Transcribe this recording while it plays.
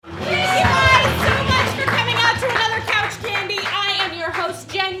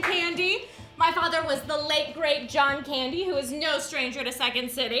John Candy, who is no stranger to Second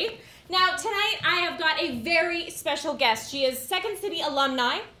City. Now, tonight I have got a very special guest. She is Second City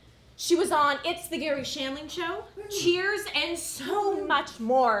alumni. She was on It's the Gary Shandling Show, Cheers, and so much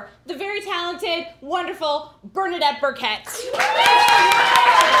more. The very talented, wonderful Bernadette Burkett. Before we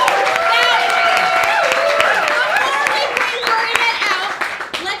bring Bernadette out,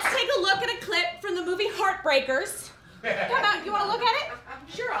 let's take a look at a clip from the movie Heartbreakers. Come on, you want to look at it?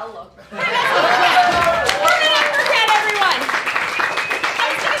 Sure, I'll look. Bernadette Burkett, everyone.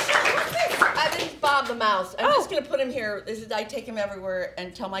 This is Bob the Mouse. I'm just going to put him here. I take him everywhere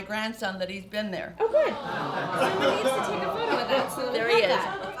and tell my grandson that he's been there. Oh, good. Someone needs to take a photo of that. So There he is.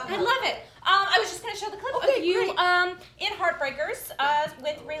 I love it. I was just going to show the clip of you in Heartbreakers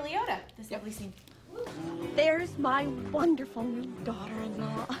with Ray Liotta. This lovely scene. There's my wonderful new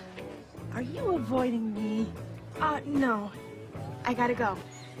daughter-in-law. Are you avoiding me? No. I gotta go.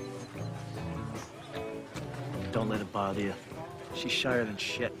 Don't let it bother you. She's shyer than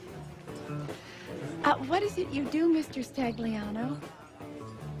shit. What is it you do, Mr. Stagliano?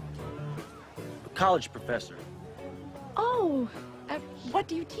 A college professor. Oh, what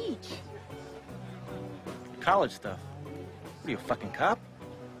do you teach? College stuff. What are you, a fucking cop?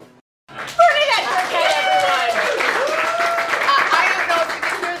 Bernadette Burkett, everyone. I don't know if you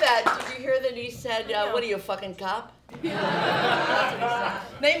can hear that. Did you hear that he said, what are you, a fucking cop? That's what he said.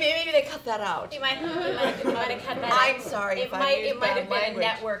 Maybe they cut that out. You might have cut that out. I'm sorry if I used It might have bad been language. a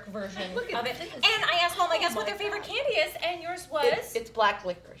network version of it. And I asked all my guests what their favorite candy is, and yours was? It's black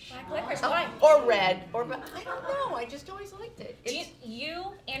licorice. Black licorice. Why? Or red. I don't know. I just always liked it.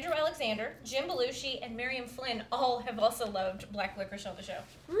 You, Andrew Alexander, Jim Belushi, and Miriam Flynn all have also loved black licorice on the show.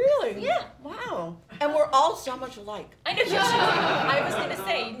 Really? Yeah. Wow. And we're all so much alike. I know you. I was gonna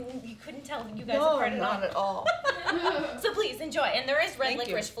say you couldn't tell you guys apart not at all. So please enjoy. And there is red Thank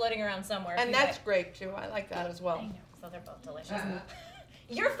licorice you. floating around somewhere. And that's great too. I like that as well. I know. So they're both delicious.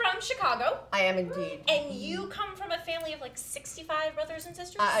 You're from Chicago. I am indeed. And you come from a family of like 65 brothers and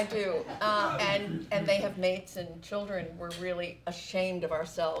sisters? I do. And they have mates and children. We're really ashamed of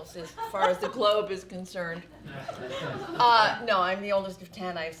ourselves as far as the globe is concerned. No, I'm the oldest of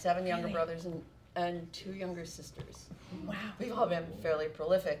 10. I have 7 younger brothers and 2 younger sisters. Wow. We've all been fairly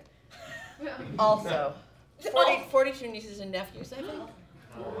prolific. Also, 42 nieces and nephews, I think.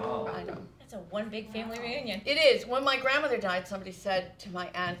 I know. That's a one big family reunion. It is. When my grandmother died, somebody said to my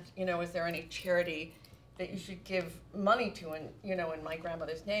aunt, is there any charity that you should give money to in my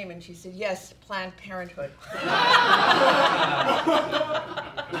grandmother's name? And she said, yes, Planned Parenthood.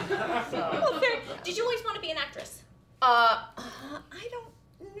 Well, did you always want to be an actress? I don't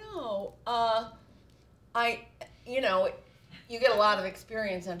know. You get a lot of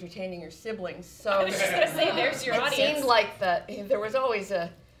experience entertaining your siblings, so I was just going to say, there's your audience. It seemed like there was always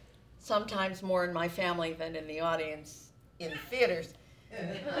sometimes more in my family than in the audience in theaters.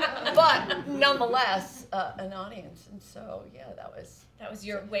 But nonetheless, an audience, and so yeah, that was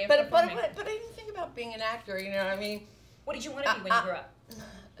your way of but performing. But I didn't think about being an actor. You know what I mean? What did you want to be when you grew up?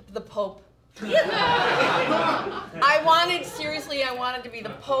 The Pope. I wanted to be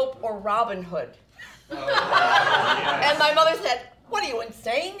the Pope or Robin Hood. And my mother said, "What are you,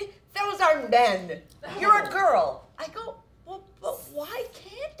 insane? Those are men. You're a girl." I go, "Well, but why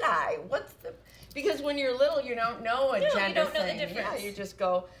can't I? Because when you're little, you don't know gender thing. you don't know the difference. Yeah, you just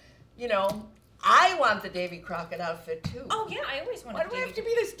go, I want the Davy Crockett outfit too. Oh yeah, I always wanted Why do I have to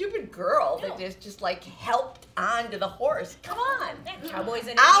be the stupid girl that is just like helped onto the horse? Come on. Yeah, cowboys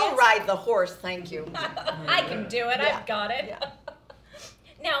and I'll Indians. ride the horse, thank you. I can do it. Yeah. I've got it. Yeah.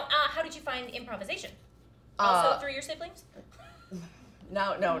 Now, how did you find improvisation? Also through your siblings?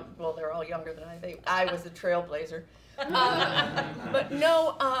 No. Well, they're all younger than I was a trailblazer. But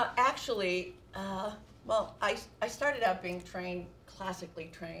no, actually, I started out being classically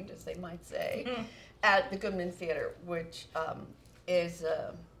trained, as they might say, at the Goodman Theater, which is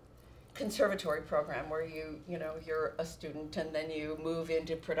a conservatory program where you're a student and then you move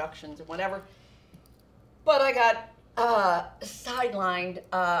into productions and whatever. But I got sidelined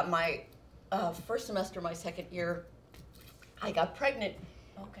my first semester, my second year. I got pregnant,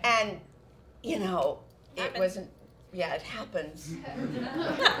 and it wasn't. Yeah, it happens.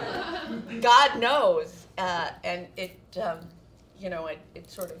 God knows, and it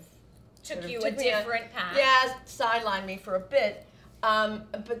sort of Took you a different path. Yeah, sidelined me for a bit,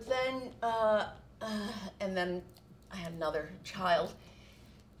 but then and then I had another child,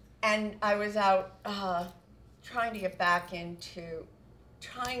 and I was out trying to get back into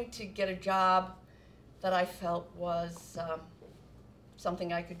trying to get a job that I felt was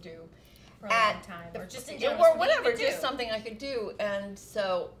something I could do. For a long time, or just in general, or whatever, something you could just do. something I could do. And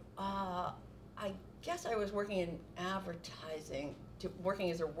so I guess I was working in advertising,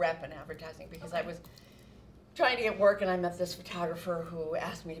 working as a rep in advertising because I was trying to get work, and I met this photographer who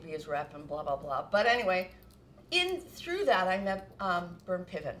asked me to be his rep and blah, blah, blah. But anyway, through that, I met Bern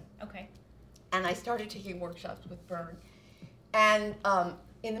Piven. Okay. And I started taking workshops with Bern. And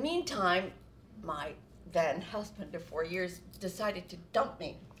in the meantime, my then husband of 4 years decided to dump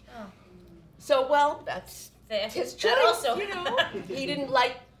me. Oh. So, well, that's his choice, that also. you know.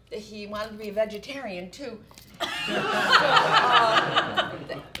 He wanted to be a vegetarian, too.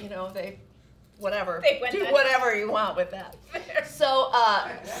 You know, whatever. They went do that. whatever you want with that. So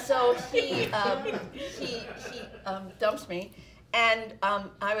he dumps me, and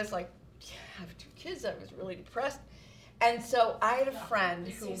I was like, I have 2 kids. I was really depressed, and so I had a friend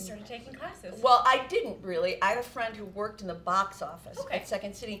who. So you started taking classes. Well, I didn't really. I had a friend who worked in the box office Okay. at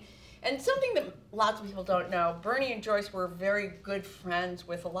Second City. And something that lots of people don't know, Bernie and Joyce were very good friends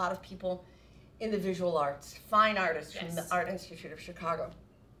with a lot of people in the visual arts, fine artists from the Art Institute of Chicago,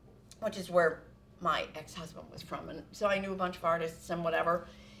 which is where my ex-husband was from. And so I knew a bunch of artists and whatever.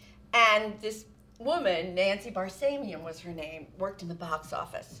 And this woman, Nancy Barsamian was her name, worked in the box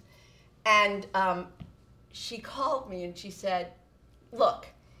office. And she called me and she said, look,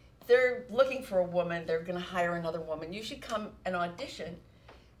 they're looking for a woman. They're going to hire another woman. You should come and audition.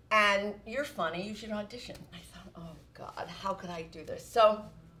 And you're funny, you should audition. I thought, oh God, how could I do this? So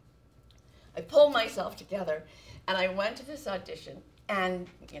I pulled myself together and I went to this audition and,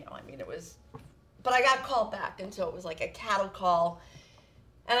 you know, I mean, but I got called back, and so it was like a cattle call.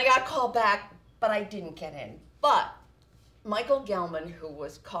 And I got called back, but I didn't get in. But Michael Gelman, who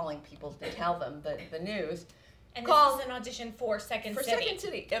was calling people to tell them the news, and called this is an audition for Second City. Second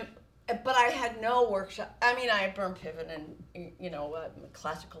City. But I had no workshop. I mean, I had Bern Piven and, you know,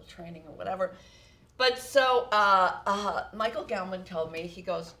 classical training or whatever. But so Michael Gelman told me, he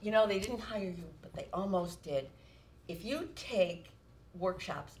goes, you know, they didn't hire you, but they almost did. If you take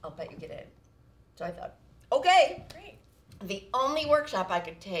workshops, I'll bet you get in. So I thought, okay. Great. The only workshop I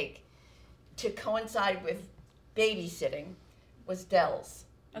could take to coincide with babysitting was Dell's.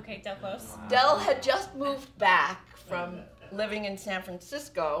 Okay, Del Close. Dell had just moved back from living in San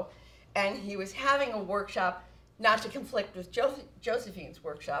Francisco, and he was having a workshop, not to conflict with Josephine's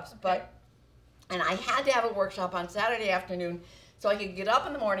workshops, and I had to have a workshop on Saturday afternoon so I could get up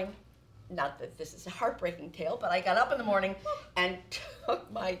in the morning. Not that this is a heartbreaking tale, but I got up in the morning and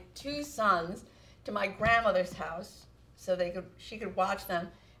took my 2 sons to my grandmother's house so she could watch them,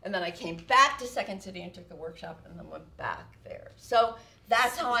 and then I came back to Second City and took the workshop and then went back there. So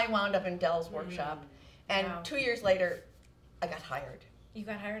that's how I wound up in Dell's workshop. And Wow. 2 years later, I got hired. You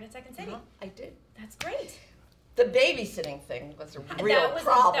got hired at Second City. I did. That's great. The babysitting thing was a real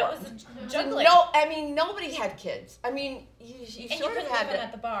problem. That was juggling. No, I mean, nobody had kids. I mean, you and sort you of couldn't had leave them to.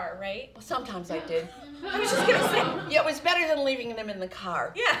 at the bar, right? Well, sometimes I did. I was just gonna say. Yeah, it was better than leaving them in the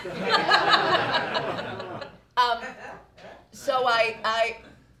car. Yeah. So I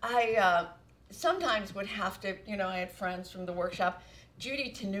sometimes would have to, you know, I had friends from the workshop.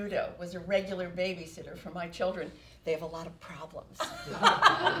 Judy Tenuto was a regular babysitter for my children. They have a lot of problems.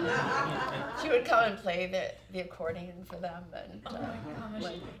 She would come and play the accordion for them. And,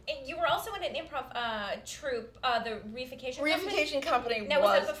 And you were also in an improv troupe, the Reification Company? Reification Company Now,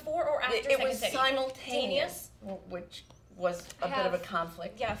 was that before or after it Second was City? simultaneous, which was a bit of a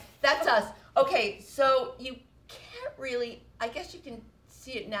conflict. Yeah. That's us. Okay, so you can't really, I guess you can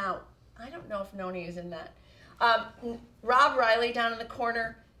see it now. I don't know if Noni is in that. Rob Riley down in the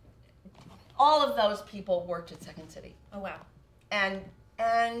corner, all of those people worked at Second City. Oh, wow. And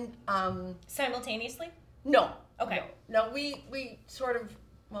Simultaneously? no. Okay. No, we sort of,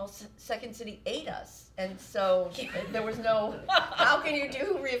 well, Second City ate us. And so there was no, how can you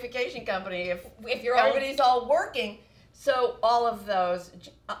do Reification Company if you're everybody's all working? So all of those,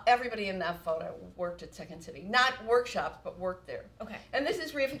 everybody in that photo worked at Second City. Not workshops, but worked there. Okay. And this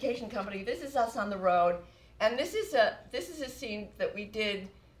is Reification Company. This is us on the road. And this is a scene that we did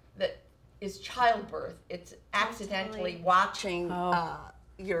that is childbirth. It's accidentally watching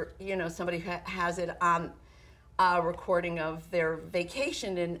somebody has it on a recording of their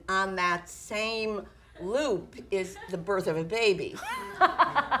vacation, and on that same loop is the birth of a baby.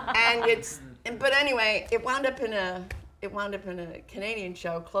 But anyway, it wound up in a Canadian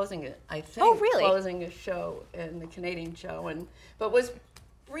show, closing it, I think. Oh, really? Closing a show in the Canadian show, but was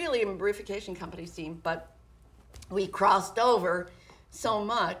really a Reification Company scene, but we crossed over so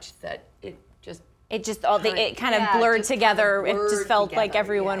much that it kind of blurred together. It just felt like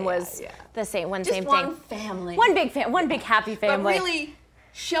everyone was the same, just same one thing. family. One big happy family. But really,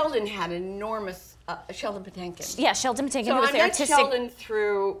 Sheldon had enormous, Sheldon Patinkin. Yeah, Sheldon Patinkin, So who was I the met artistic. Sheldon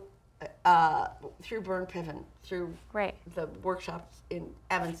through through Burn Piven, through Right. the workshops in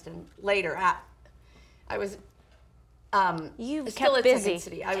Evanston. Later, I was You still kept at busy. Second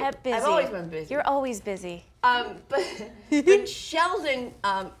City. Kept busy. I've always been busy. You're always busy. But Sheldon,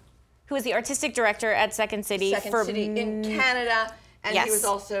 Who was the artistic director at Second City Second City in Canada, and Yes. he was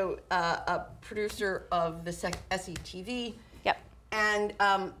also a producer of the SETV. Yep. And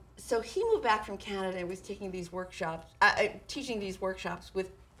so he moved back from Canada and was taking these workshops, teaching these workshops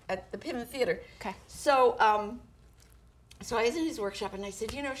at the Piven Theater. Okay. So, so I was in his workshop and I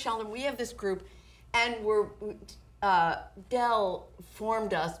said, Sheldon, we have this group, and Dell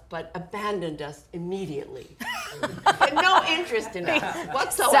formed us but abandoned us immediately. Had no interest in us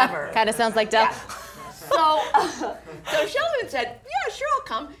whatsoever. Kind of sounds like Del. Yeah. So Sheldon said, yeah, sure, I'll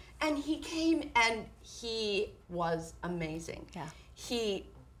come. And he came, and he was amazing. Yeah. He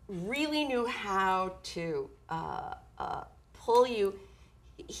really knew how to pull you.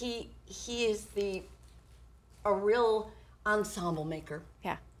 He is a real ensemble maker.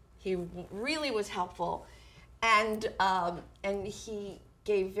 Yeah. He really was helpful, and he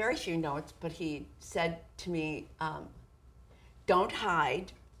gave very few notes, but he said to me, "Don't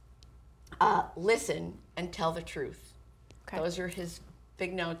hide, listen, and tell the truth." Okay. Those are his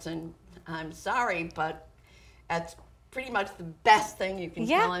big notes, and I'm sorry, but that's pretty much the best thing you can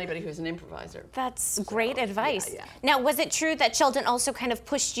tell anybody who's an improviser. That's great advice. yeah. Now, was it true that Sheldon also kind of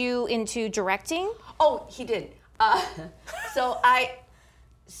pushed you into directing? Oh, he did.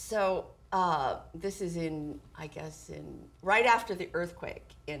 This is right after the earthquake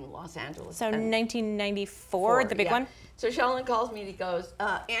in Los Angeles. So And 1994, the big yeah. one? So Sheldon calls me and he goes,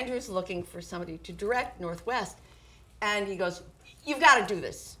 Andrew's looking for somebody to direct Northwest. And he goes, you've got to do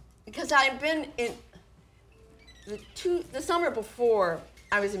this. Because I've been in, the summer before,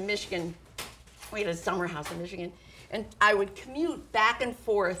 I was in Michigan. We had a summer house in Michigan. And I would commute back and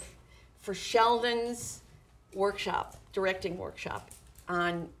forth for Sheldon's workshop, directing workshop,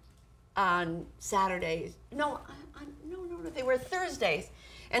 on Saturdays. No, they were Thursdays.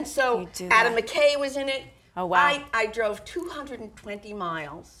 And so Adam McKay was in it. Oh, wow. I drove 220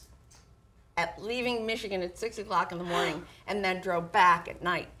 miles leaving Michigan at 6 o'clock in the morning and then drove back at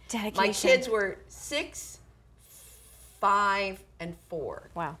night. Dedication. My kids were 6, 5, and 4.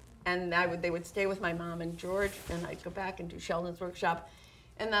 Wow. And they would stay with my mom and George, and I'd go back and do Sheldon's workshop.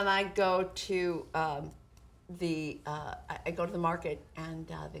 And then I'd go to I go to the market and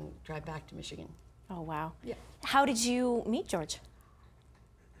then drive back to Michigan. Oh, wow. Yeah. How did you meet George?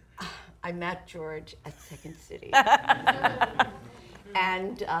 I met George at Second City.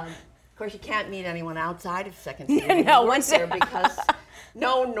 And of course, you can't meet anyone outside of Second City. No, once there because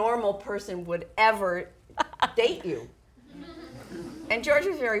no normal person would ever date you. And George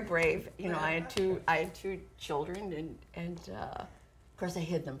was very brave. I had two children, and of course I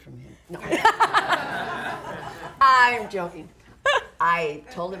hid them from him. No, I'm joking. I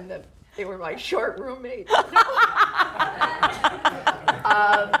told him that they were my short roommates.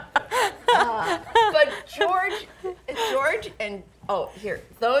 But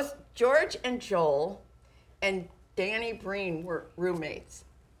George and Joel and Danny Breen were roommates.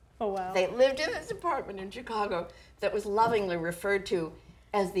 Oh, wow. They lived in this apartment in Chicago that was lovingly referred to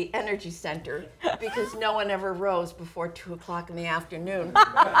as the Energy Center because no one ever rose before 2 o'clock in the afternoon.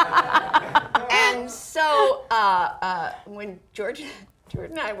 And so when George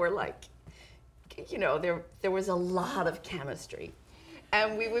and I were like, there was a lot of chemistry.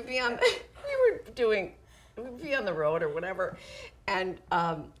 And we would be on the road or whatever. And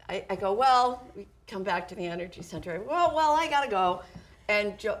I go, well, we come back to the Energy Center. Well, I gotta go.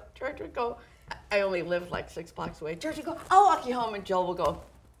 And George would go, I only lived like 6 blocks away. George would go, I'll walk you home. And Joel would go,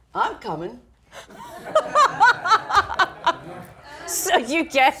 I'm coming. So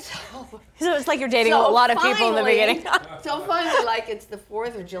it's like you're dating a lot of people in the beginning. So finally, like it's the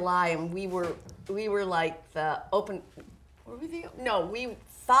 4th of July, and we were like the open. We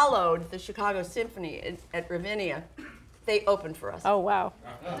followed the Chicago Symphony at Ravinia. They opened for us. Oh, wow.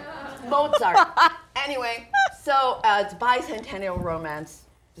 Mozart. Anyway, so it's Bicentennial Romance.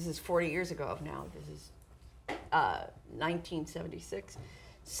 This is 40 years ago now. This is 1976.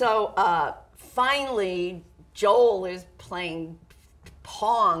 So finally, Joel is playing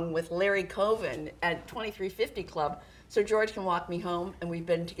Pong with Larry Coven at 2350 Club. So George can walk me home, and we've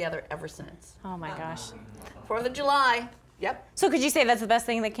been together ever since. Oh, my gosh. 4th of July. Yep. So could you say that's the best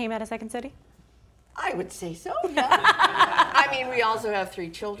thing that came out of Second City? I would say so, yeah. I mean, we also have 3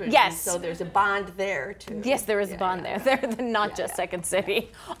 children. Yes. So there's a bond there, too. Yes, there is a bond there. They're not just Second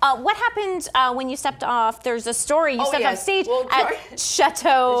City. What happened when you stepped off? There's a story. You stepped off stage at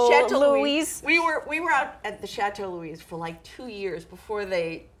Chateau Louise. We were out at the Chateau Louise for like 2 years before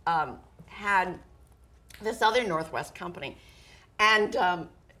they had this other Northwest company. And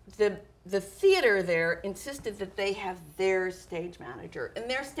the theater there insisted that they have their stage manager. And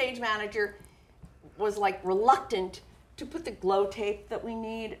their stage manager was like reluctant to put the glow tape that we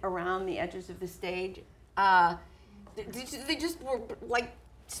need around the edges of the stage. They just were like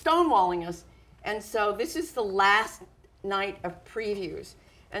stonewalling us. And so this is the last night of previews.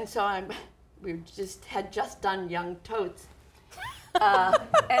 And so we had just done Young Totes.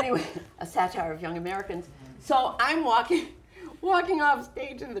 Anyway, a satire of young Americans. So I'm walking off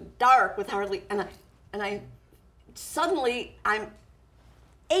stage in the dark with hardly, and I suddenly I'm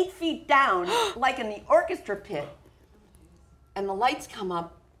 8 feet down, like in the orchestra pit, and the lights come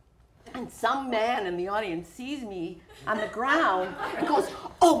up, and some man in the audience sees me on the ground and goes,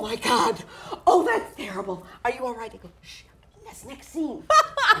 "Oh my God, oh that's terrible. Are you all right?" I go, "Shh, that's next scene."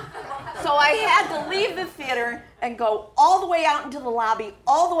 So I had to leave the theater and go all the way out into the lobby,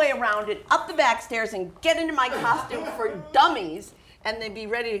 all the way around it, up the back stairs, and get into my costume for dummies, and then be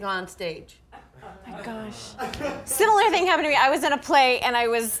ready to go on stage. Oh my gosh. Similar thing happened to me. I was in a play, and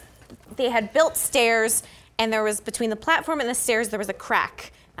they had built stairs, and there was, between the platform and the stairs, there was a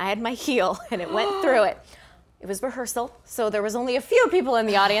crack. I had my heel, and it went through it. It was rehearsal, so there was only a few people in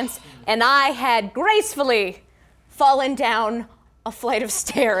the audience, and I had gracefully fallen down a flight of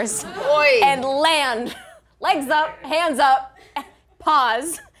stairs and land, legs up, hands up,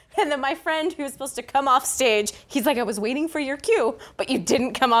 pause. And then my friend who was supposed to come off stage, he's like, "I was waiting for your cue, but you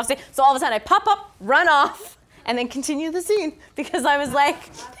didn't come off stage." So all of a sudden I pop up, run off, and then continue the scene because I was like,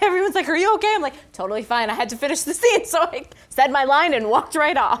 everyone's like, "Are you okay?" I'm like, "Totally fine." I had to finish the scene, so I said my line and walked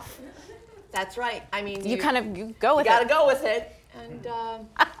right off. That's right. I mean, you go with it. You gotta go with it. And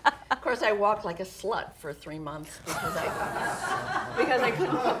of course, I walked like a slut for 3 months because I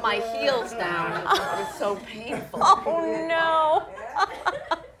couldn't put my heels down. It was so painful. Oh no!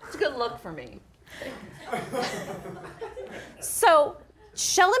 It's a good look for me. So,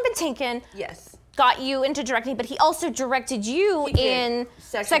 Sheldon Patinkin got you into directing, but he also directed you in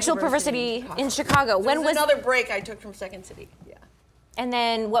Sexual Perversity in Chicago. When was another break I took from Second City? Yeah. And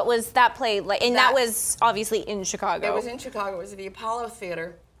then what was that play like? And that was obviously in Chicago. It was in Chicago. It was at the Apollo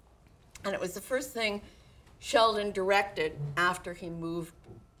Theater. And it was the first thing Sheldon directed after he moved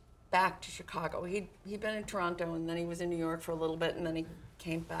back to Chicago. He'd been in Toronto, and then he was in New York for a little bit, and then he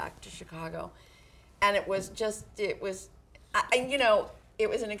came back to Chicago. And it was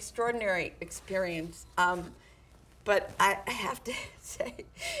an extraordinary experience. But I have to say,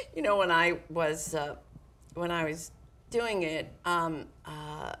 when I was doing it,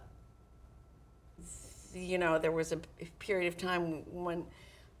 there was a period of time when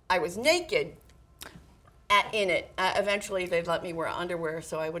I was naked in it. Eventually, they'd let me wear underwear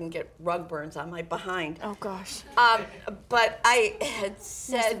so I wouldn't get rug burns on my behind. Oh gosh. But I had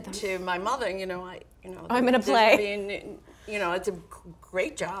said to my mother, I'm gonna play. It's a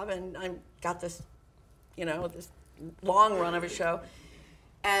great job, and I got this, this long run of a show.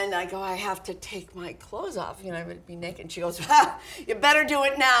 And I go, I have to take my clothes off. I would be naked. And she goes, "You better do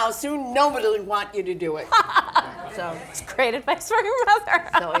it now. Soon nobody will want you to do it." So it's great advice from your mother.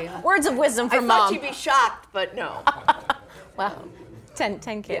 So, yeah. Words of wisdom from Mom. I thought she'd be shocked, but no. Well, 10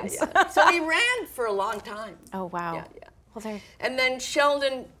 kids. Yeah. So he ran for a long time. Oh, wow. Yeah. Well, and then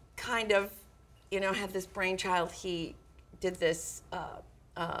Sheldon kind of, had this brainchild. He did this,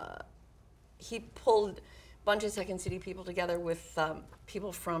 he pulled a bunch of Second City people together with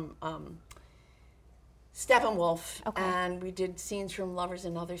people from Steppenwolf, and we did scenes from Lovers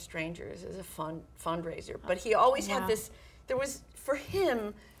and Other Strangers as a fundraiser. But he always had this, for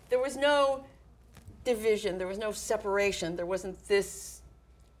him, there was no division, there was no separation, there wasn't this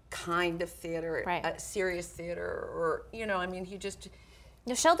kind of theater, serious theater, or, he just...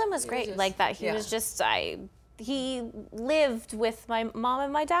 Sheldon was great like that. He was just, he lived with my mom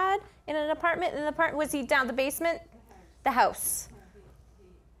and my dad in an apartment. Was he down the basement? The house.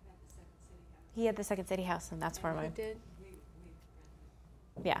 He had the Second City house, and that's where I did.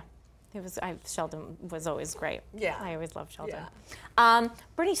 Yeah, Sheldon was always great. Yeah, I always loved Sheldon. Yeah.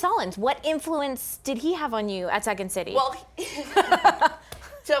 Bernie Sahlins, what influence did he have on you at Second City? Well,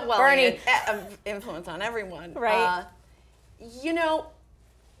 Bernie influence on everyone, right?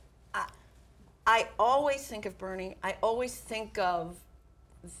 I always think of Bernie. I always think of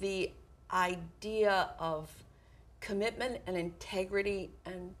the idea of commitment and integrity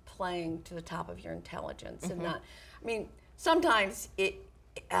and playing to the top of your intelligence, and not. sometimes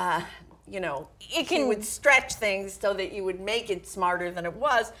you know, It he can- would stretch things so that you would make it smarter than it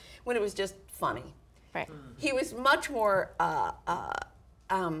was when it was just funny. Right. He was much more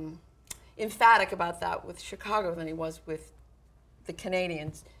emphatic about that with Chicago than he was with the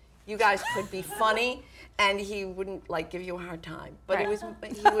Canadians. You guys could be funny, and he wouldn't like give you a hard time. But Right.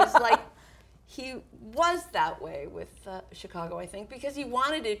 he was that way with Chicago, I think, because he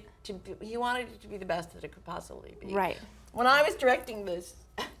wanted it to be the best that it could possibly be. Right. When I was directing this,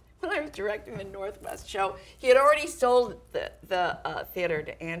 when I was directing the Northwest show, he had already sold the theater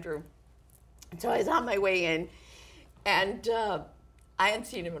to Andrew. So I was on my way in, and I hadn't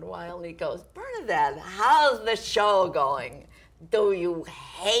seen him in a while, and he goes, "Bernadette, how's the show going? Do you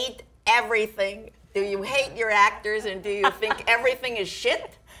hate everything? Do you hate your actors, and do you think everything is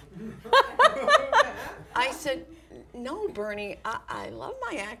shit?" I said, "No, Bernie, I love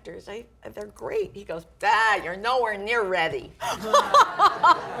my actors. They're great." He goes, "You're nowhere near ready."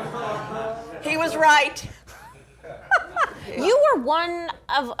 He was right. You were one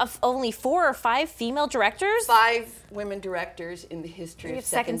of only 4 or 5 female directors? 5 women directors in the history of Of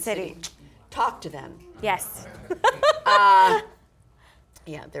Second Second City. City. Talk to them. Yes.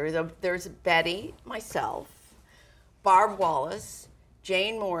 Yeah, there's Betty, myself, Barb Wallace,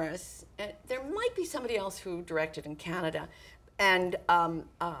 Jane Morris, and there might be somebody else who directed in Canada, and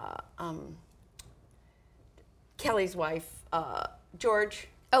Kelly's wife, George,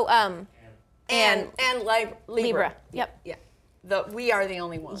 Oh, and Libra. Yep. Yeah, we are the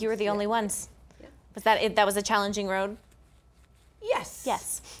only ones. You were the Yeah. only ones. Yeah. Was that it? That was a challenging road? Yes.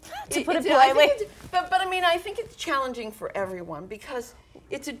 Yes. To put it I think politely. but I mean, I think it's challenging for everyone because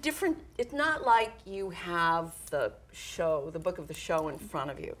it's it's not like you have the book of the show in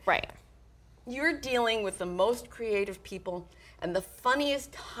front of you. Right. You're dealing with the most creative people and the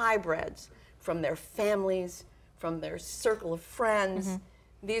funniest hybrids from their families, from their circle of friends.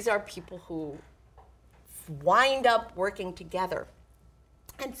 Mm-hmm. These are people who wind up working together.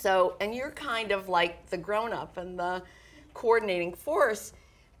 And you're kind of like the grown-up and the coordinating force,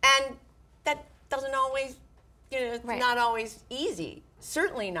 and that doesn't always, it's Right. not always easy.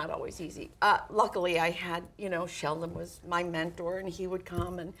 Certainly not always easy. Luckily, I had, Sheldon was my mentor, and he would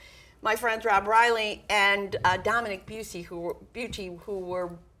come, and my friends Rob Riley and Dominic Busey, who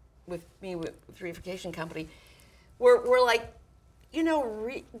were with me with Reification Company, were like,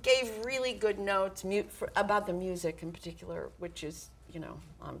 gave really good notes about the music in particular, which is,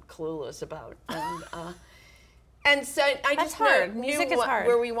 I'm clueless about. And so I That's just hard. knew Music is hard.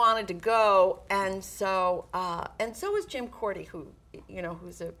 where we wanted to go, and so was Jim Cordy,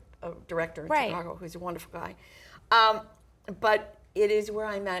 who's a director in Right. Chicago, who's a wonderful guy. But it is where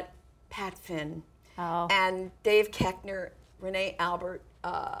I met Pat Finn Oh. and Dave Keckner, Renee Albert,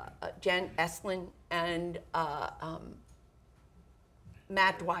 Jen Estlin, and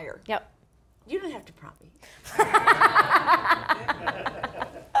Matt Dwyer. Yep. You don't have to prompt me.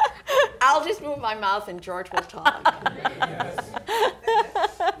 I'll just move my mouth and George will talk.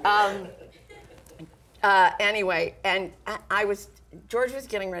 Anyway, and George was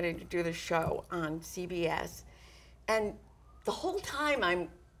getting ready to do the show on CBS, and the whole time I'm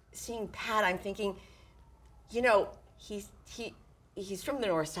seeing Pat, I'm thinking, he's from the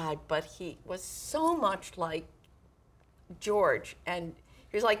North Side, but he was so much like George, and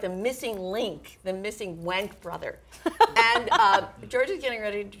he was like the missing link, the missing Wenk brother. And George is getting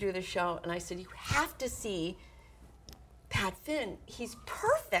ready to do the show, and I said, "You have to see Pat Finn. He's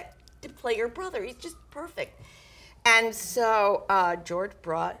perfect to play your brother. He's just perfect." And so George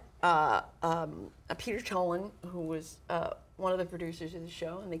brought Peter Tolan, who was one of the producers of the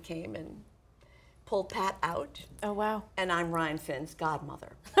show, and they came and pulled Pat out. Oh, wow. And I'm Ryan Finn's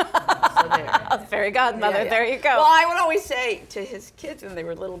godmother. So there. Fairy godmother. Yeah, yeah. There you go. Well, I would always say to his kids when they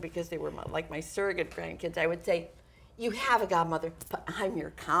were little, because they were like my surrogate grandkids, I would say, "You have a godmother, but I'm your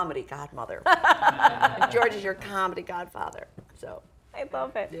comedy godmother." And George is your comedy godfather. So, I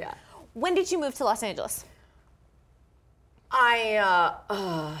love it. yeah. When did you move to Los Angeles?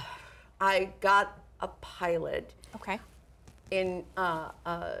 I got a pilot Okay. in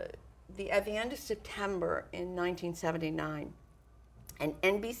at the end of September in 1979, and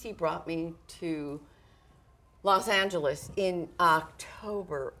NBC brought me to Los Angeles in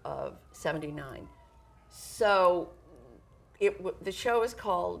October of '79. So the show is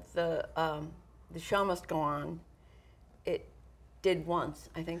called The Show Must Go On. It did once,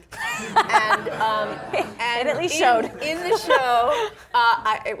 I think, and It at least showed. In the show.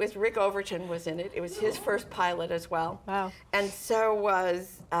 It was Rick Overton was in it. It was his first pilot as well. Wow. And so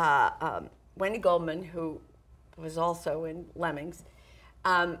was Wendy Goldman, who was also in Lemmings.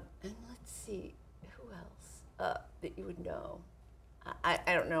 And let's see, who else? that you would know. I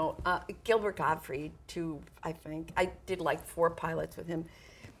don't know. Gilbert Gottfried, too, I think. I did like 4 pilots with him.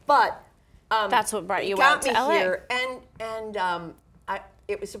 But that's what brought you got out to me LA. here. And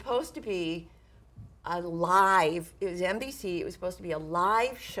it was supposed to be a live, it was NBC, it was supposed to be a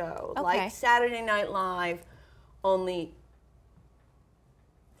live show, Okay. like Saturday Night Live, only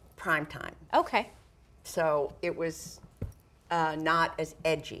prime time. Okay. So it was not as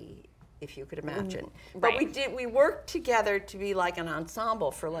edgy, if you could imagine. But right. we worked together to be like an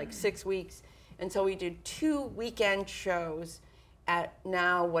ensemble for like 6 weeks. And so we did 2 weekend shows at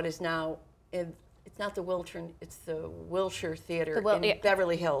now what is now, it's not the Wiltern, it's the Wilshire Theater in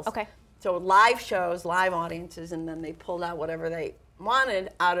Beverly Hills. Okay. So live shows, live audiences, and then they pulled out whatever they wanted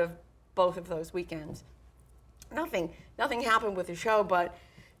out of both of those weekends. Nothing happened with the show, but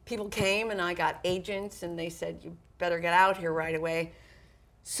people came and I got agents and they said, you better get out here right away.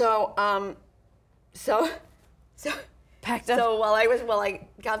 So Packed up. So while I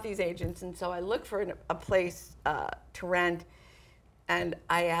got these agents, and so I looked for a place to rent, and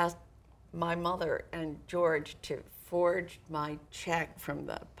I asked my mother and George to forge my check from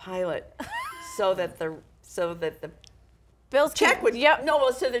the pilot, so that the Bill's check would Yep. no,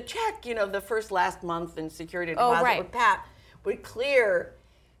 well, so the check, the last month and security deposit right. would clear,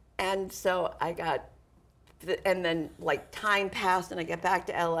 and so I got, and then like time passed, and I get back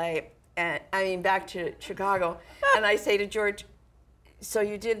to LA, and back to Chicago, and I say to George, so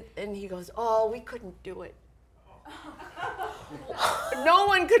you did, and he goes, oh, we couldn't do it. No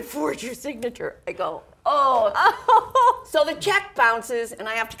one could forge your signature. I go, oh. So the check bounces, and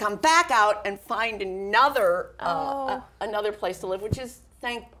I have to come back out and find another another place to live, which is,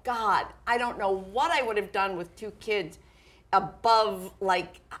 thank God. I don't know what I would have done with 2 kids above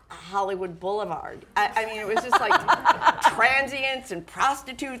like Hollywood Boulevard. I mean, it was just like transients and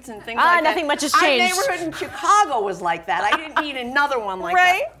prostitutes and things like that. Nothing much has Our changed. neighborhood in Chicago was like that. I didn't need another one like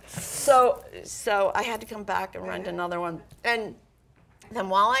Right. that. So I had to come back and rent another one. And then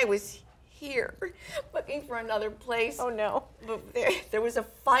while I was here looking for another place, Oh no. there was a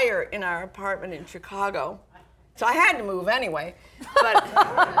fire in our apartment in Chicago. So I had to move anyway.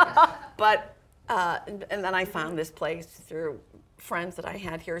 But and then I found this place through friends that I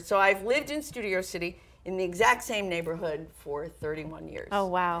had here. So I've lived in Studio City in the exact same neighborhood for 31 years. Oh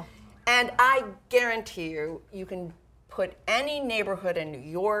wow. And I guarantee you, you can put any neighborhood in New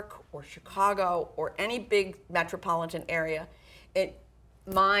York or Chicago or any big metropolitan area.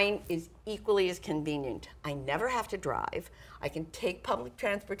 Mine is equally as convenient. I never have to drive. I can take public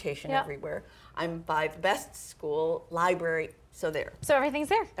transportation everywhere. I'm by the best school, library, so there. So everything's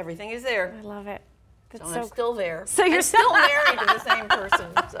there. Everything is there. I love it. That's So I'm still there. So you're I'm still married to the same person.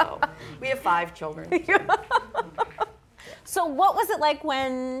 So we have 5 children. So what was it like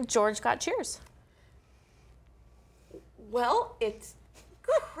when George got Cheers? Well, it's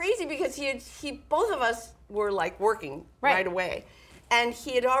crazy because both of us were like working right away, and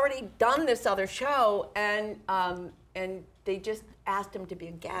he had already done this other show, and they just asked him to be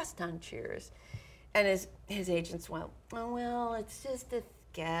a guest on Cheers, and his agents went, oh, well, it's just a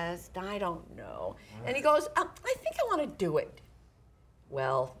guest, I don't know, and he goes, I think I want to do it.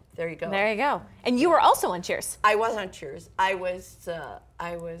 Well, there you go. There you go. And you were also on Cheers. I was on Cheers. I was the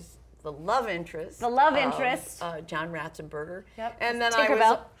love interest. The love of, interest. John Ratzenberger. Yep. And then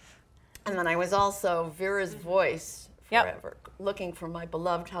Tinkerbell. I was also Vera's voice Yep. forever, looking for my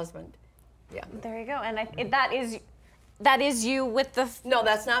beloved husband. Yeah. There you go. And that is you with the. No,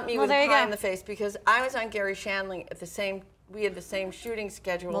 that's not me Well, with there a you pie go. in the face, because I was on Gary Shandling at the same. We had the same shooting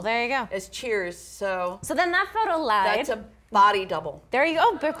schedule. Well, there you go. As Cheers, so So then that photo live. that's a body double. There you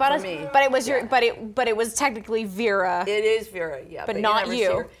go. But me. it was your. But it was technically Vera. It is Vera, yeah. But not never you.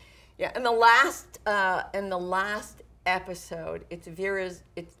 see her. Yeah, and the last episode, it's Vera's.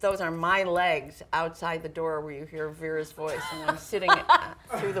 Those are my legs outside the door where you hear Vera's voice, and I'm sitting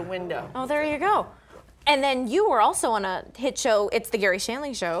through the window. Oh, there you go. And then you were also on a hit show. It's the Gary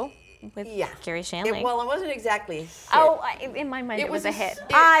Shandling Show with Gary Shandling. It wasn't exactly a hit. Oh, in my mind, it was a hit.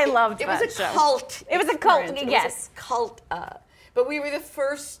 It I loved it. that It was a show. cult. It was a cult, experience. yes. It was a cult. But we were the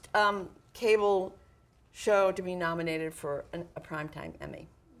first cable show to be nominated for a Primetime Emmy.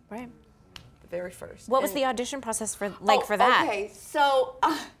 Right. The very first. What was And- the audition process for for that? Okay, so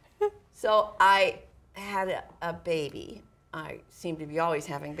I had a baby. I seem to be always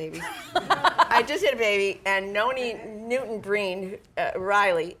having babies. I just had a baby, and Noni Newton-Breen,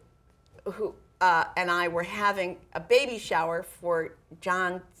 Riley, who and I were having a baby shower for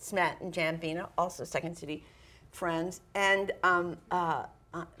John Smet and Jan Bina, also Second City friends, and my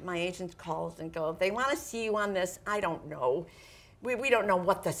agent calls and goes, they want to see you on this. I don't know. We don't know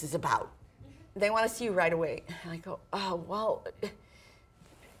what this is about. they want to see you right away. And I go, oh, well,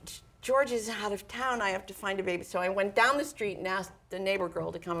 George is out of town. I have to find a baby. So I went down the street and asked the neighbor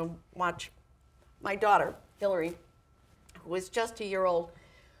girl to come and watch my daughter, Hillary, who was just a year old.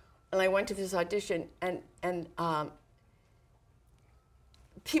 And I went to this audition, and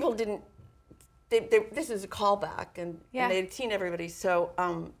people didn't, this is a callback, and they had seen everybody. So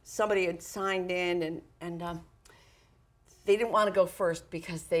somebody had signed in, and they didn't want to go first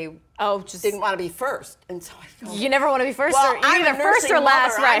because they didn't want to be first. And so I go, you never want to be first, well, or you're either first or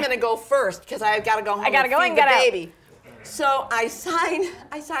last, mother, right? I'm going to go first because I've got to go home I gotta and go feed and the get out. baby. So I sign,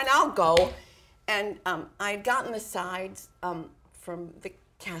 I'll go. And I had gotten the sides from the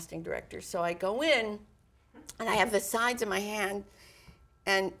casting director. So I go in, and I have the sides in my hand,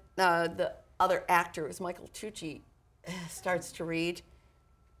 and the other actor, who's Michael Tucci, starts to read,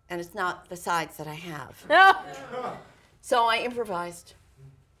 and it's not the sides that I have. No. So I improvised.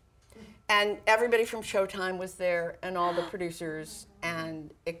 And everybody from Showtime was there, and all the producers,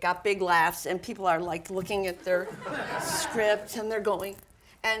 and it got big laughs, and people are like looking at their scripts, and they're going.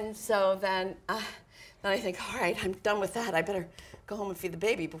 And so then I think, all right, I'm done with that. I better go home and feed the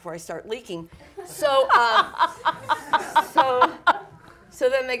baby before I start leaking. So, so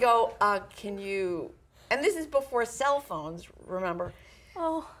then they go, can you, and this is before cell phones, remember?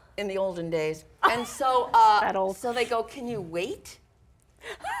 Oh. In the olden days. And so, That old. so they go, can you wait?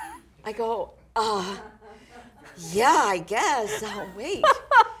 I go, yeah, I guess, I'll wait.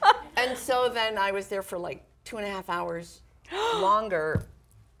 And so then I was there for like 2.5 hours longer,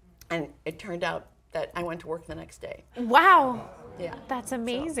 and it turned out that I went to work the next day. Wow. Yeah. That's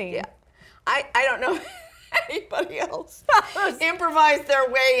amazing. So, yeah. I don't know anybody else improvised their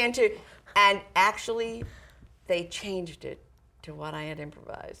way into, and actually they changed it to what I had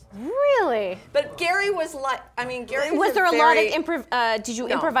improvised. Really? But Gary was like, I mean, Gary Was there a lot of improv? Did you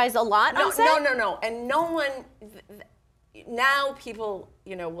improvise a lot on set? No. And no one, now people,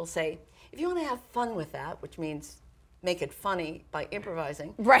 will say, if you want to have fun with that, which means make it funny by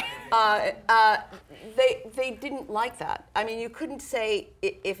improvising. Right. They didn't like that. I mean, you couldn't say,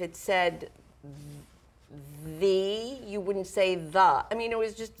 if it said the, you wouldn't say the. I mean, it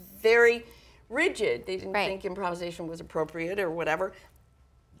was just very rigid. They didn't think improvisation was appropriate or whatever.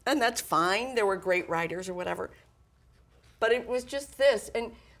 And that's fine. There were great writers or whatever. But it was just this.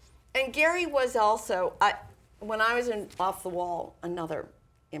 And Gary was also, when I was in Off the Wall, another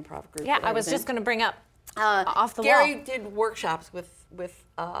improv group. Yeah, I was just going to bring up Off the Gary Wall. did workshops with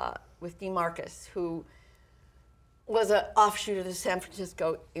Dean Marcus, who was an offshoot of the San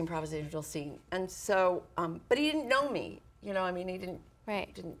Francisco improvisational scene. And so, but he didn't know me. He didn't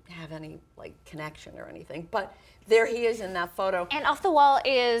have any connection or anything. But there he is in that photo. And Off the Wall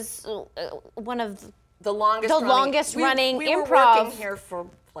is one of the longest running we were improv working here for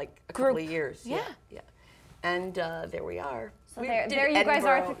a couple of years. Yeah. And there we are. So there you guys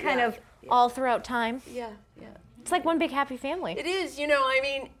are kind of all throughout time. Yeah. It's like one big happy family. It is, and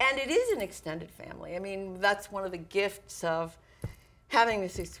it is an extended family. I mean, that's one of the gifts of having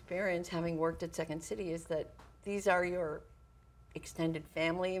this experience, having worked at Second City, is that these are your extended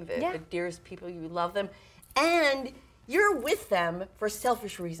family, the dearest people, you love them, and you're with them for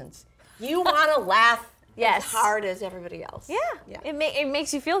selfish reasons. You want to laugh as hard as everybody else. Yeah. It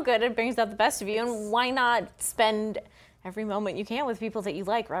makes you feel good. It brings out the best of you, and why not spend every moment you can with people that you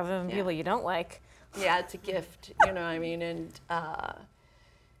like rather than people you don't like? Yeah, it's a gift, and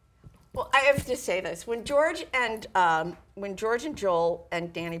well, I have to say this: when George and Joel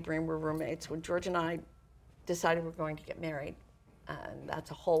and Danny Breen were roommates, when George and I decided we're going to get married, and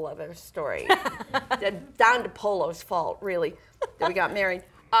that's a whole other story, down to Polo's fault, really, that we got married.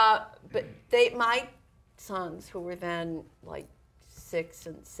 But my sons, who were then 6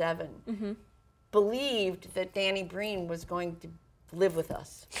 and 7, believed that Danny Breen was going to live with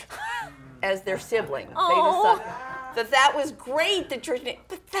us as their sibling. They just thought that was great, the church name,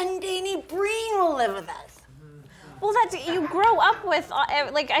 but then Danny Breen will live with us. Well, that's, you grow up with,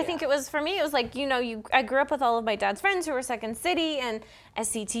 I think it was, for me, it was I grew up with all of my dad's friends who were Second City and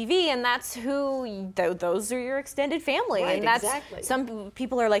SCTV, and that's those are your extended family. Right, and that's, exactly. Some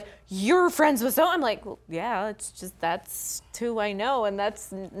people are like, you're friends with so, I'm like, well, yeah, it's just, that's who I know, and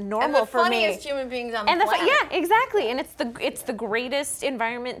that's normal for me. And the funniest human beings on the planet. Yeah, exactly, and it's the greatest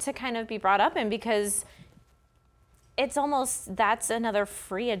environment to kind of be brought up in, because it's almost, that's another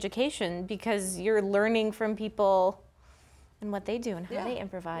free education, because you're learning from people and what they do and how they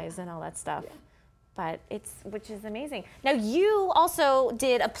improvise and all that stuff. Yeah. But which is amazing. Now, you also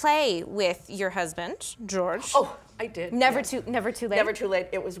did a play with your husband, George. Oh, I did. Never too late. Never too late.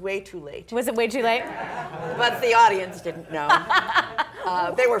 It was way too late. Was it way too late? But the audience didn't know.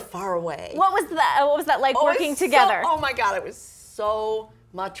 They were far away. What was that like working together? Oh my God, it was so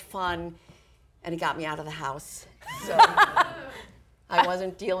much fun, and it got me out of the house. So I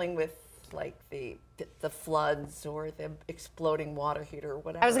wasn't dealing with like the floods or the exploding water heater or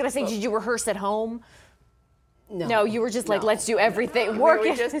whatever. I was gonna say, did you rehearse at home? No. No, you were just like, No. let's do everything. We Work were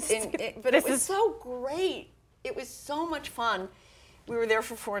it. just but it was so great. It was so much fun. We were there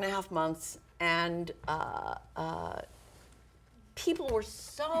for 4.5 months, and people were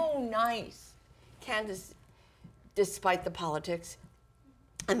so nice. Candace, despite the politics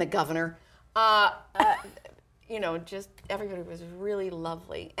and the governor, you know, just everybody was really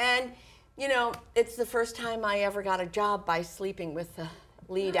lovely. And, you know, it's the first time I ever got a job by sleeping with the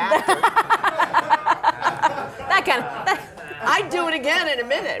lead actor. I'd do it again in a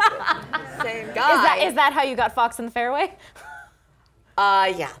minute. Same guy. Is that how you got Fox in the Fairway?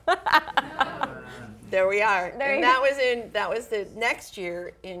 Yeah. There we are. There And you that was the next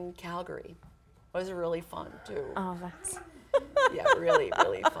year in Calgary. It was really fun too. Oh, that's. Yeah, really,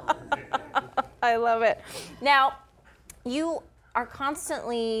 really fun. I love it. Now, you are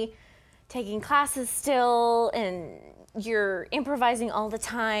constantly taking classes still, and you're improvising all the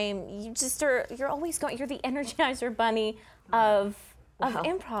time. You just you're always going. You're the Energizer Bunny of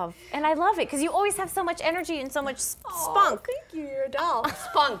improv, and I love it because you always have so much energy and so much spunk. Oh, thank you, you're a doll.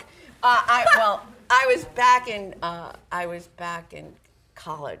 Spunk. I was back in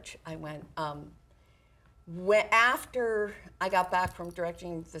college. I went after I got back from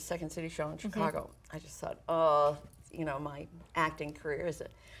directing the Second City show in Chicago. I just thought, oh, you know, my acting career as an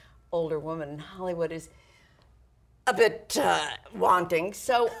older woman in Hollywood is a bit wanting.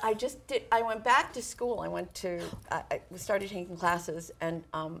 So I went back to school. I started taking classes, and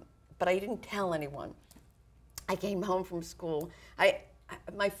but I didn't tell anyone. I came home from school.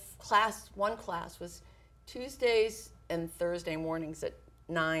 One class was Tuesdays and Thursday mornings at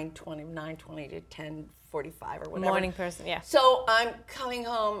 9:20 to 10:45 or whatever. Morning person, yeah. So I'm coming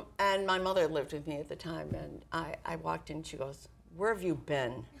home, and my mother lived with me at the time, and I walked in, she goes, "Where have you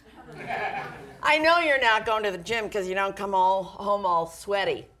been?" "I know you're not going to the gym because you don't come home all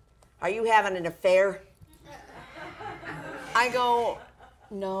sweaty. Are you having an affair?" I go,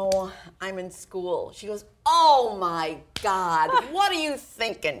 "No, I'm in school." She goes, "Oh my God, what are you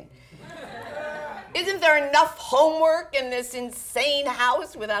thinking? Isn't there enough homework in this insane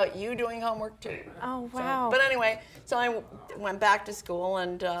house without you doing homework too?" Oh, wow. But anyway, so I went back to school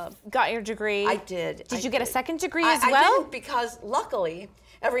and Got your degree. I did. Did you get a second degree I as well? I didn't, because luckily,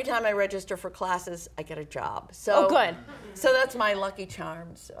 every time I register for classes, I get a job. So, Oh, good. So that's my lucky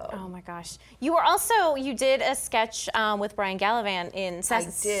charm. So. Oh my gosh. You did a sketch with Brian Gallivan in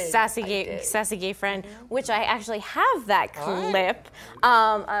Sassy Gay Friend, which I actually have that clip.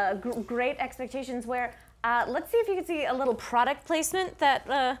 Great Expectations, where, let's see if you can see a little product placement that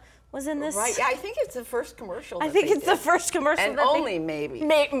was in this. Right, yeah, I think it's the first commercial. I think it's the first commercial. And that only maybe.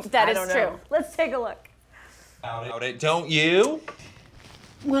 That I is don't true. know. Let's take a look. About it, don't you?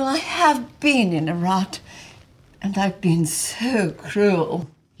 Well, I have been in a rut, and I've been so cruel.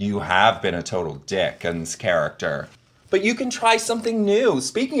 You have been a total Dickens character. But you can try something new.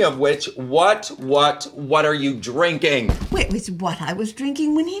 Speaking of which, what are you drinking? Well, it was what I was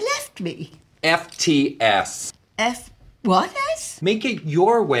drinking when he left me. FTS. What S? Make it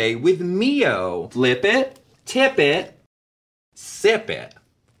your way with Mio. Flip it, tip it, sip it.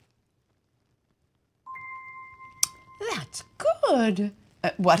 That's good.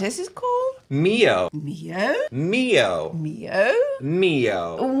 What is it called? Mio. Mio? Mio. Mio?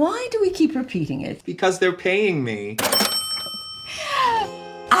 Mio. Why do we keep repeating it? Because they're paying me.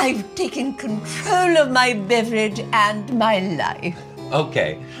 I've taken control of my beverage and my life.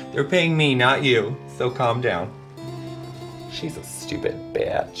 Okay, they're paying me, not you. So calm down. She's a stupid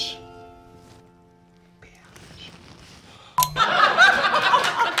bitch.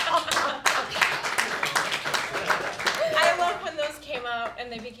 I love when those came out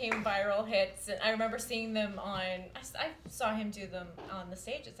and they became viral hits. And I remember seeing them I saw him do them on the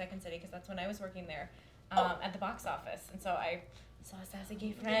stage at Second City because that's when I was working there at the box office. And so I saw Sassy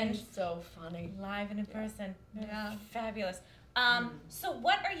Gay Friend. So funny. Live and in person. Yeah. Fabulous. So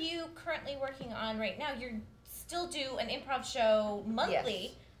what are you currently working on right now? You still do an improv show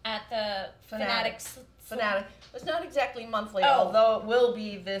monthly at the Fanatics. Fanatic. It's not exactly monthly, Oh. although it will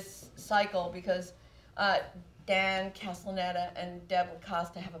be this cycle because Dan Castellaneta and Deb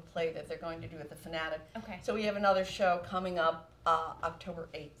Lacosta have a play that they're going to do at the Fanatic. Okay. So we have another show coming up October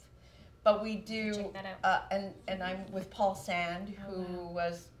 8th. But we do, Check that out. and I'm with Paul Sand, who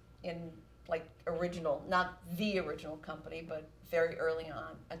was in like original, not the original company, but very early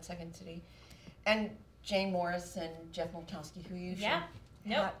on at Second City. And Jane Morris and Jeff Moltowski, who you Yeah.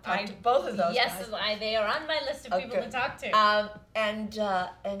 should No, talk to both of those yes, guys. they are on my list of people Okay. to talk to. And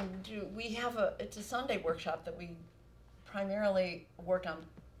we have it's a Sunday workshop that we primarily work on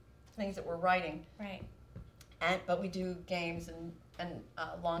things that we're writing, right. but we do games and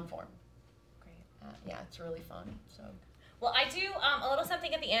long form. Great. Yeah, it's really fun. So Well, I do a little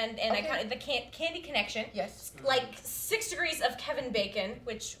something at the end, and Okay. I kind of Candy Connection. yes, Like 6 degrees of Kevin Bacon,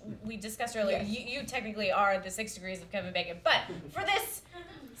 which we discussed earlier. Yes. You technically are the 6 degrees of Kevin Bacon, but for this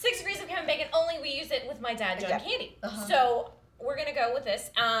 6 degrees of Kevin Bacon, only we use it with my dad, John Yeah. Candy. Uh-huh. So we're gonna go with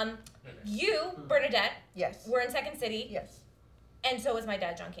this. You, Bernadette, yes, we're in Second City, yes. and so is my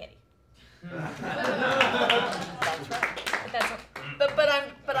dad, John Candy. That's right. But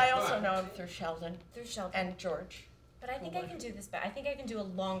that's But I also know him through Sheldon through Sheldon. and George. But I think I can do this better. I think I can do a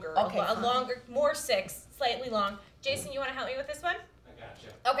longer, Okay, a fine. longer, more 6, slightly long. Jason, you want to help me with this one? I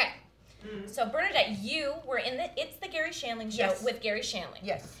gotcha. Okay. So Bernadette, you were in It's the Gary Shandling Show Yes. with Gary Shandling.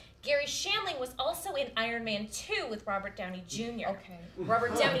 Yes. Gary Shandling was also in Iron Man 2 with Robert Downey Jr. Okay.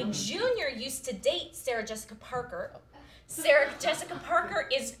 Robert Downey Jr. used to date Sarah Jessica Parker. Sarah Jessica Parker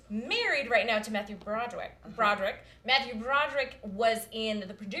is married right now to Matthew Broderick. Matthew Broderick was in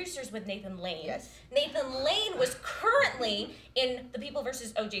The Producers with Nathan Lane. Yes. Nathan Lane was currently in The People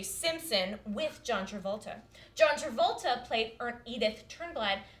vs. O.J. Simpson with John Travolta. John Travolta played Edith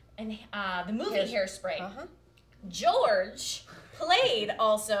Turnblad in the movie Hairspray. Uh-huh. George played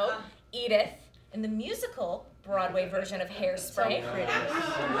also Edith in the musical Broadway version of Hairspray. So pretty.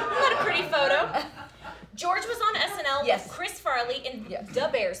 What a pretty photo. George was on SNL Yes. with Chris Farley in Yes. The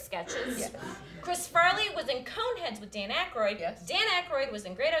Bear sketches. Yes. Chris Farley was in Coneheads with Dan Aykroyd. Yes. Dan Aykroyd was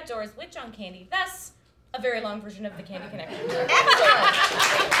in Great Outdoors with John Candy. Thus, a very long version of the Candy Connection. Excellent.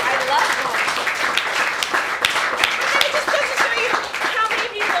 I love And it just goes to show you how many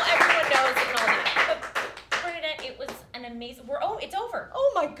people everyone knows and all that. But Bernadette, it was an amazing. It's over.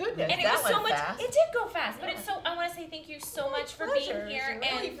 Oh my goodness, And it that was so went much. fast. It did go fast, but it's so. I want to say thank you so much for pleasure. being here, It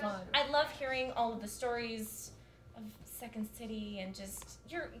was really and fun. I love hearing all of the stories of Second City and just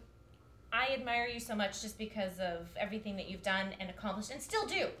I admire you so much just because of everything that you've done and accomplished and still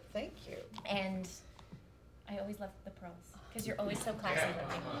do. Thank you. And I always love the pearls because you're always so classy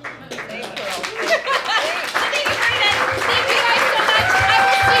looking. Thank you. Thank you, Bernadette.